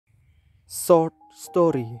Short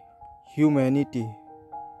story Humanity.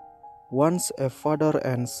 Once a father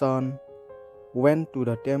and son went to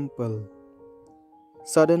the temple.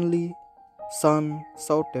 Suddenly, son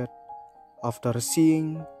shouted after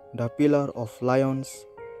seeing the pillar of lions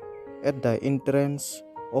at the entrance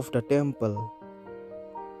of the temple.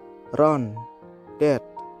 "Run, Dad,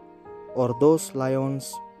 or those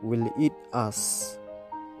lions will eat us."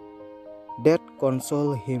 Dad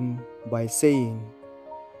consoled him by saying,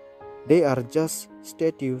 "They are just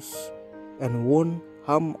statues and won't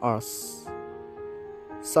harm us."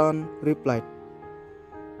 Son replied,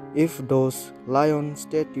 "If those lion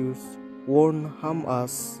statues won't harm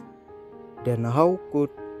us, then how could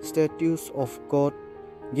statues of God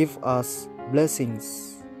give us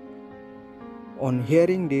blessings?" On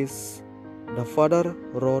hearing this, the father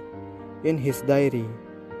wrote in his diary,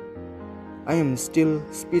 "I am still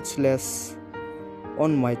speechless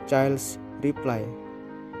on my child's reply,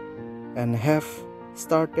 and have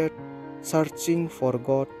started searching for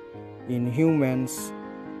God in humans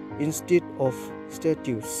instead of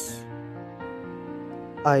statues.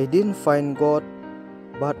 I didn't find God,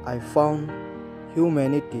 but I found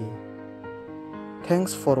humanity."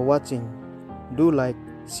 Thanks for watching. Do like,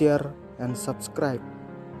 share, and subscribe.